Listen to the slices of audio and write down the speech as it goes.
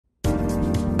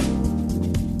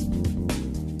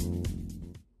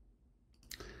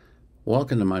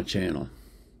Welcome to my channel.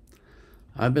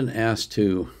 I've been asked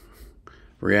to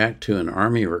react to an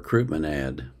Army recruitment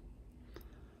ad,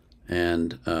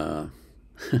 and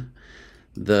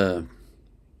the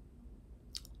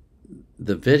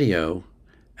video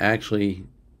actually,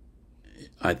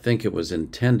 I think it was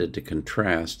intended to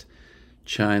contrast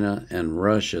China and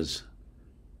Russia's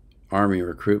Army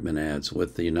recruitment ads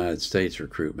with the United States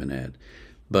recruitment ad,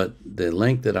 but the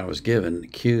link that I was given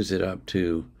cues it up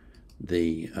to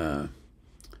the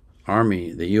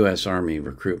U.S. Army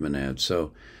recruitment ad.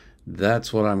 So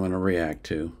that's what I'm going to react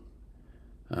to.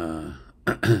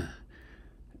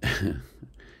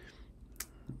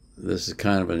 This is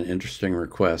kind of an interesting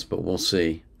request, but we'll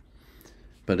see.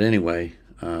 But anyway,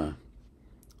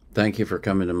 thank you for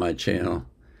coming to my channel.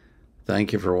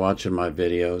 Thank you for watching my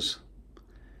videos.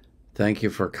 Thank you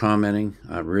for commenting.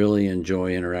 I really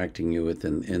enjoy interacting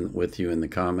with you in the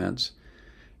comments.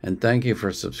 And thank you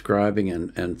for subscribing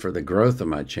and for the growth of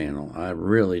my channel. I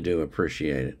really do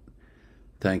appreciate it.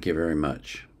 Thank you very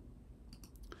much.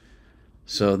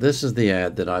 So this is the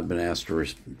ad that I've been asked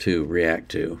to react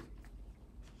to.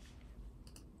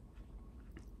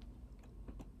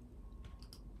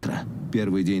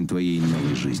 Первый день твоей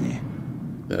новой жизни.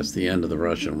 That's the end of the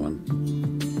Russian one.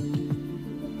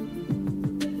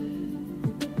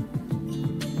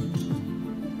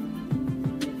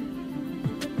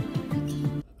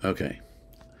 Okay,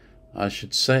 I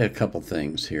should say a couple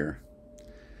things here.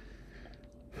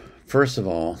 First of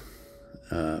all,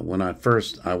 when I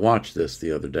watched this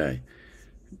the other day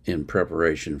in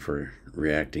preparation for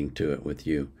reacting to it with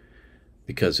you,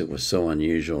 because it was so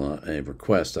unusual a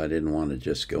request, I didn't want to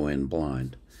just go in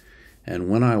blind. And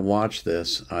when I watched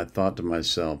this, I thought to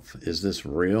myself, is this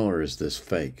real or is this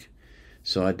fake?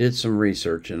 So I did some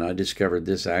research and I discovered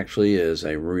this actually is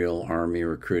a real Army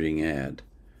recruiting ad.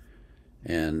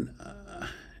 And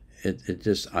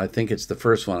I think it's the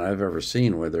first one I've ever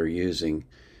seen where they're using,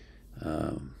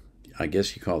 I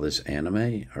guess you call this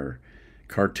anime or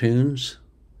cartoons,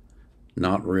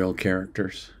 not real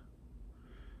characters.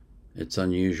 It's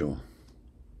unusual.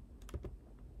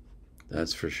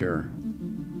 That's for sure.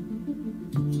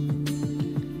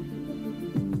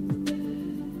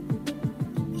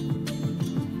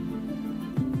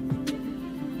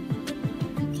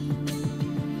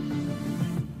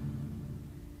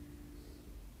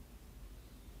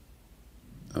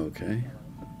 Okay.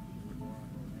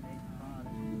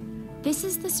 This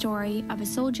is the story of a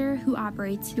soldier who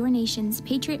operates your nation's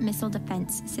Patriot missile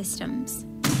defense systems.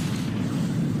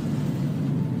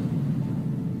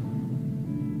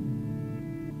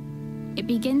 It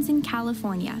begins in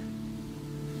California,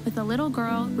 with a little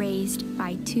girl raised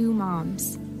by two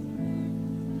moms.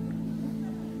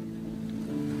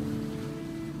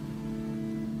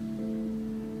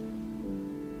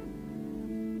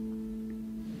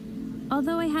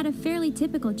 Although I had a fairly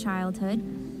typical childhood,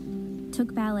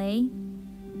 took ballet,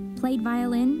 played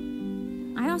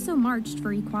violin, I also marched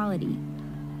for equality.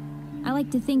 I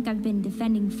like to think I've been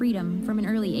defending freedom from an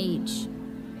early age.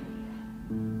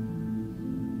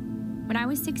 When I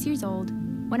was 6 years old,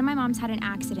 one of my moms had an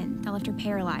accident that left her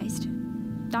paralyzed.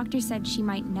 Doctors said she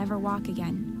might never walk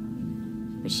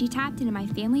again. But she tapped into my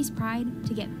family's pride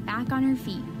to get back on her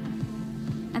feet,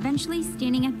 eventually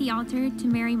standing at the altar to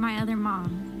marry my other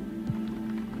mom.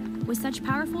 With such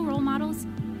powerful role models,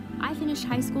 I finished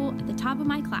high school at the top of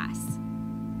my class,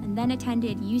 and then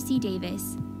attended UC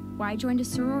Davis, where I joined a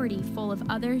sorority full of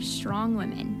other strong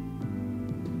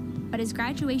women. But as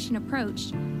graduation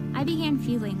approached, I began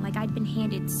feeling like I'd been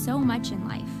handed so much in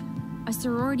life, a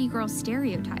sorority girl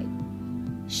stereotype.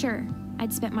 Sure,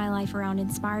 I'd spent my life around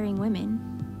inspiring women,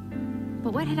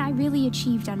 but what had I really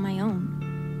achieved on my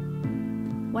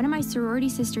own? One of my sorority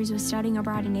sisters was studying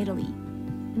abroad in Italy.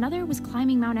 Another was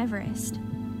climbing Mount Everest.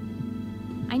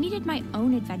 I needed my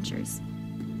own adventures,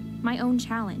 my own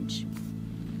challenge.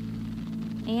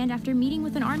 And after meeting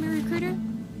with an Army recruiter,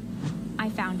 I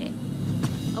found it.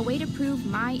 A way to prove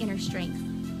my inner strength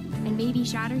and maybe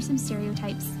shatter some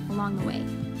stereotypes along the way.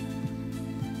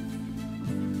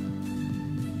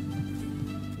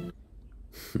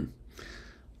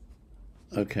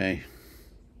 Okay.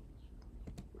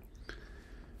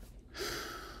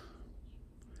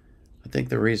 I think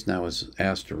the reason I was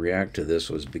asked to react to this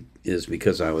is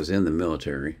because I was in the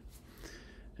military,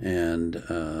 and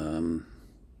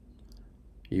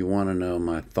you want to know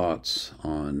my thoughts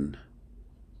on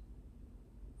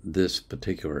this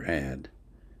particular ad.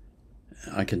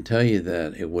 I can tell you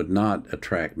that it would not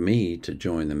attract me to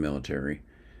join the military,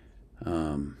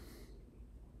 and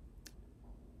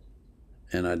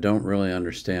I don't really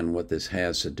understand what this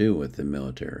has to do with the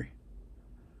military.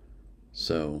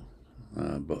 So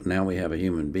but now we have a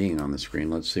human being on the screen.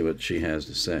 Let's see what she has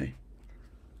to say.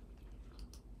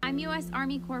 I'm U.S.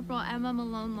 Army Corporal Emma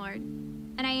Malone Lord,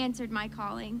 and I answered my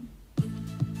calling.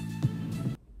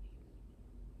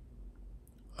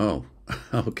 Oh,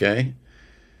 okay.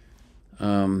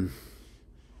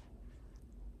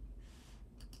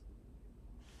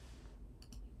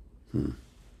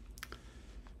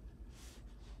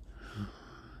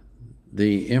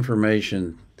 The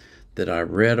information that I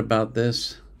read about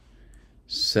this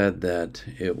said that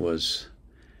it was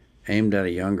aimed at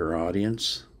a younger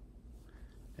audience.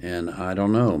 And I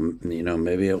don't know,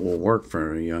 maybe it will work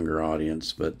for a younger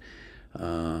audience, but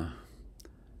a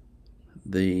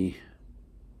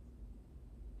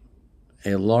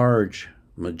large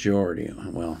majority,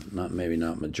 well, maybe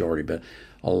not majority, but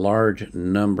a large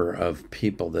number of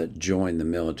people that joined the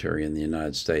military in the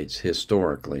United States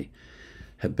historically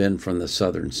have been from the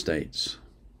southern states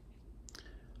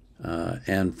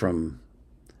and from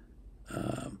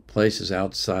places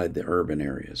outside the urban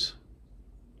areas.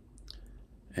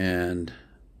 And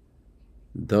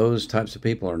those types of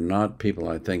people are not people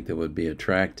I think that would be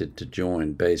attracted to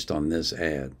join based on this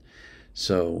ad.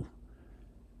 So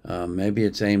maybe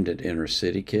it's aimed at inner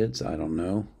city kids. I don't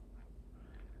know.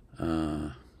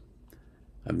 I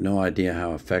have no idea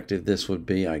how effective this would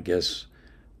be. I guess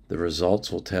the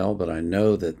results will tell, but I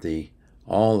know that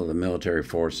all of the military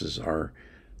forces are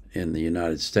in the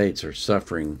United States are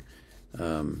suffering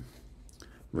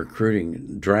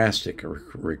drastic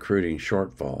recruiting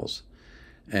shortfalls.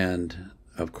 And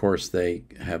of course they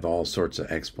have all sorts of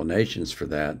explanations for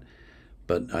that,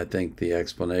 but I think the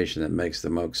explanation that makes the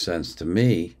most sense to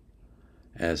me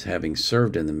as having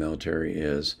served in the military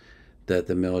is that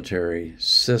the military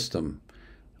system,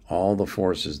 all the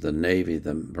forces, the Navy,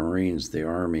 the Marines, the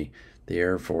Army, the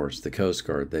Air Force, the Coast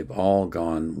Guard, they've all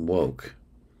gone woke.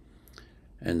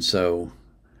 And so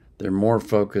they're more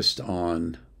focused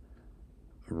on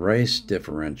race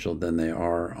differential than they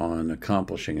are on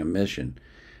accomplishing a mission.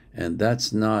 And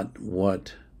that's not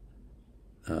what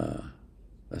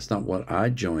I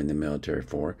joined the military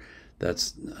for.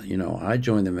 I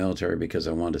joined the military because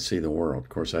I wanted to see the world. Of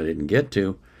course, I didn't get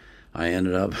to. I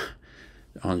ended up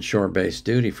on shore-based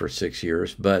duty for 6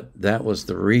 years, but that was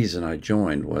the reason I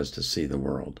joined, was to see the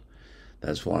world.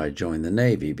 That's why I joined the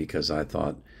Navy, because I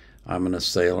thought I'm going to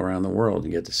sail around the world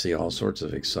and get to see all sorts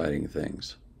of exciting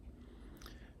things.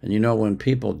 And when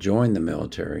people join the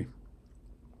military,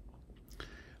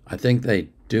 I think they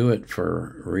do it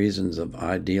for reasons of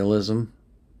idealism.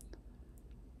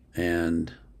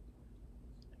 And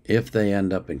if they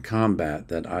end up in combat,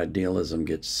 that idealism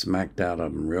gets smacked out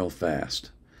of them real fast.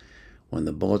 When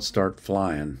the bullets start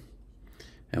flying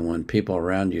and when people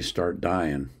around you start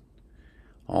dying,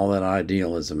 all that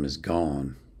idealism is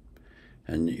gone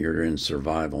and you're in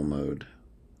survival mode.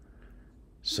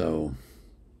 So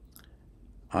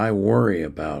I worry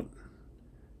about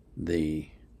the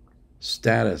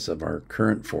status of our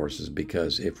current forces,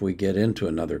 because if we get into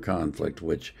another conflict,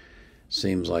 which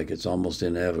seems like it's almost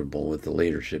inevitable with the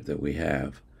leadership that we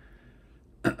have,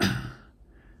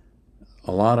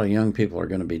 a lot of young people are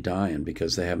going to be dying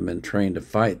because they haven't been trained to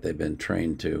fight. They've been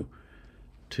trained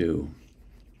to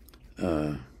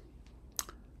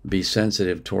be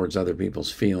sensitive towards other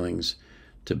people's feelings,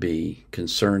 to be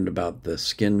concerned about the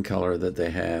skin color that they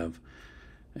have,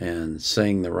 and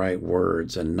saying the right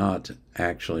words and not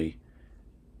actually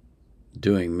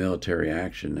doing military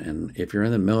action. And if you're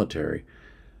in the military,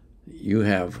 you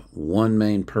have one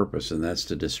main purpose, and that's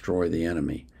to destroy the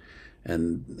enemy.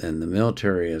 And the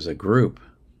military as a group,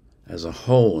 as a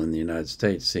whole in the United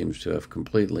States, seems to have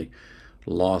completely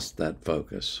lost that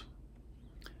focus.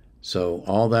 So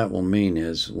all that will mean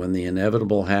is when the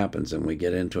inevitable happens and we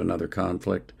get into another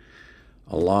conflict,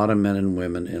 a lot of men and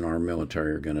women in our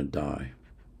military are going to die.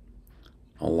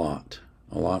 A lot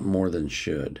more than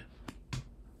should.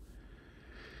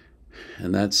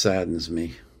 And that saddens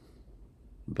me.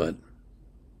 But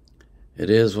it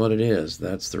is what it is.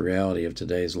 That's the reality of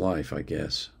today's life, I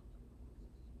guess.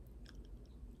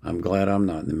 I'm glad I'm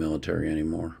not in the military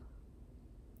anymore.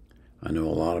 I know a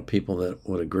lot of people that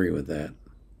would agree with that.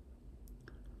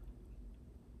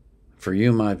 For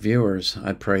you, my viewers,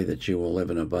 I pray that you will live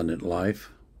an abundant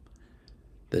life,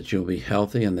 that you'll be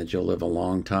healthy, and that you'll live a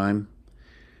long time,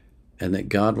 and that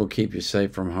God will keep you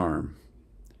safe from harm.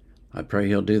 I pray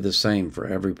He'll do the same for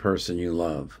every person you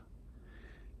love.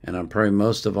 And I pray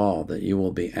most of all that you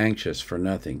will be anxious for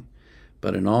nothing,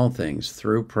 but in all things,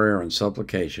 through prayer and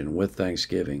supplication with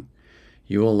thanksgiving,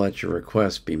 you will let your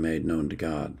requests be made known to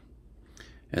God.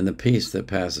 And the peace that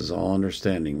passes all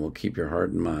understanding will keep your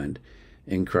heart and mind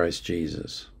in Christ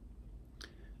Jesus.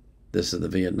 This is the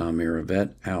Vietnam Era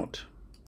Vet, out.